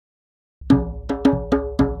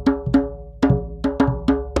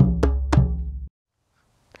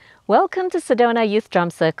Welcome to Sedona Youth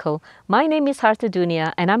Drum Circle. My name is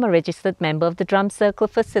Harta.Dunia and I'm a registered member of the Drum Circle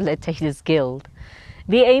Facilitators Guild.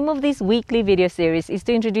 The aim of this weekly video series is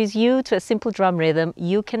to introduce you to a simple drum rhythm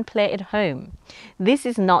you can play at home. This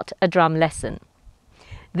is not a drum lesson.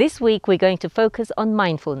 This week we're going to focus on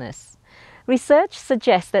mindfulness. Research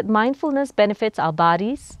suggests that mindfulness benefits our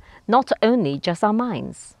bodies, not only just our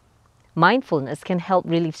minds. Mindfulness can help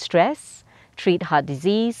relieve stress, treat heart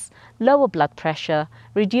disease, lower blood pressure,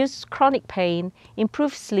 reduce chronic pain,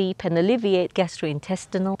 improve sleep, and alleviate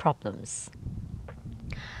gastrointestinal problems.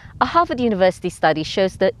 A Harvard University study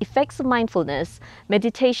shows the effects of mindfulness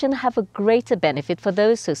meditation have a greater benefit for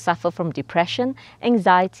those who suffer from depression,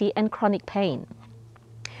 anxiety, and chronic pain.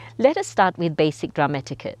 Let us start with basic drum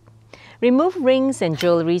etiquette. Remove rings and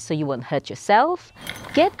jewelry so you won't hurt yourself.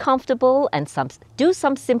 Get comfortable and do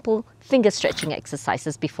some simple finger stretching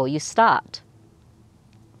exercises before you start.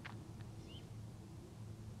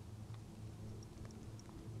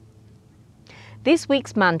 This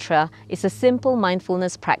week's mantra is a simple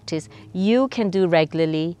mindfulness practice you can do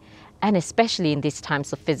regularly, and especially in these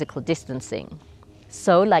times of physical distancing.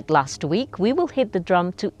 So, like last week, we will hit the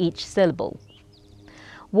drum to each syllable.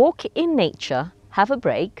 Walk in nature, have a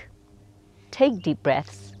break, take deep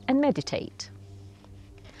breaths, and meditate.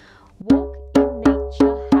 Walk in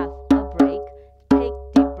nature, have a break, take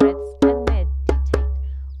deep breaths, and meditate.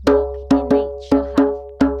 Walk in nature, have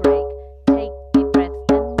a break, take deep breaths,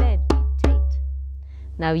 and meditate.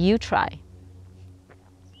 Now you try.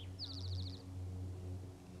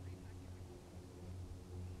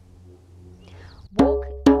 Walk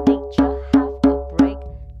in nature, have a break,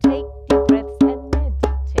 take deep breaths and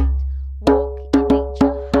meditate. Walk in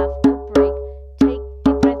nature, have a break, take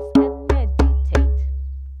deep breaths and meditate.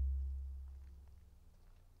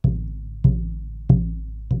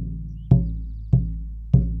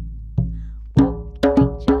 Walk in nature, have a break, take deep breaths and meditate. Walk in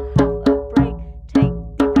nature, have a break, take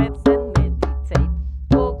deep breaths and meditate.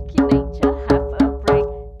 Walk in nature, have a break,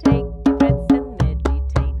 take deep breaths and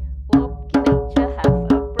meditate. Walk in nature, have a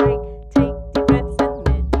break, take deep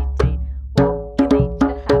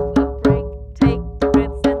breaths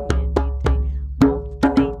and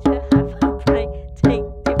meditate. Walk in nature, have a break, take deep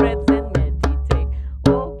breaths and meditate.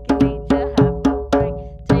 Walk in nature, have a break, take deep breaths and meditate. Walk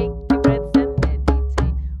in nature, have a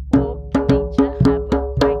break, take deep breaths and meditate. Walk in nature,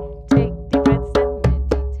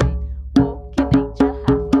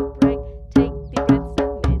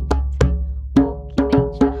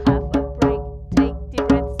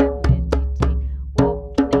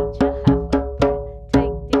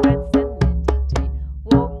 a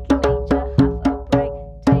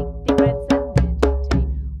break,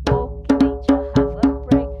 take deep breaths and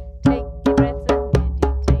meditate. Walk in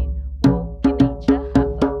nature,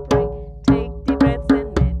 have a break, take deep breaths and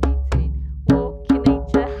meditate. Walk in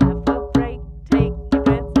nature, have a break, take deep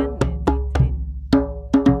breaths and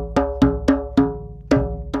meditate. Walk in nature, have a break, take deep breaths and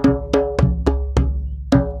meditate. Walk in nature, have a break, take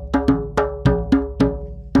deep breaths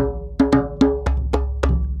and meditate.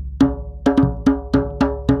 Walk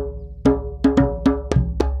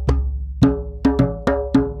in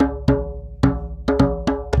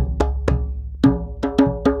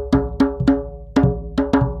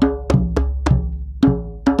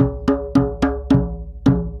nature,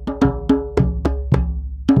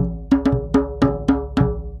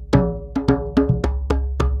 have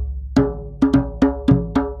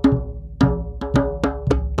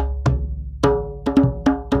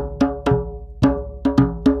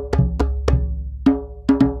a break, take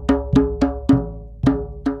deep breaths and meditate. Walk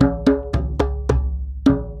in nature,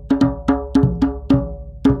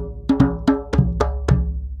 have a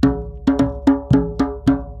break, take deep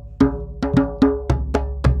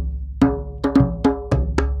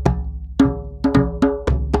breaths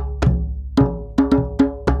and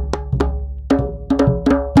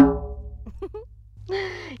meditate.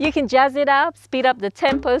 You can jazz it up, speed up the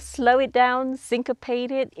tempo, slow it down,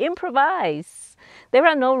 syncopate it, improvise. There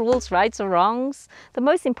are no rules, rights or wrongs. The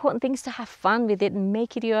most important thing is to have fun with it and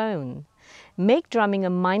make it your own. Make drumming a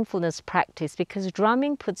mindfulness practice because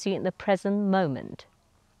drumming puts you in the present moment.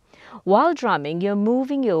 While drumming, you're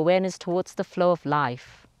moving your awareness towards the flow of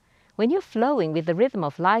life. When you're flowing with the rhythm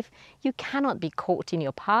of life, you cannot be caught in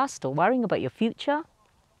your past or worrying about your future.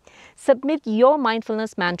 Submit your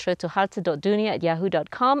mindfulness mantra to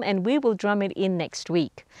Harta.Dunia@yahoo.com and we will drum it in next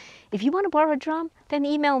week. If you want to borrow a drum, then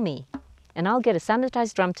email me and I'll get a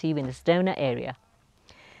sanitized drum to you in the Sedona area.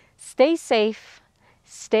 Stay safe,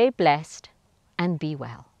 stay blessed, and be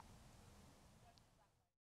well.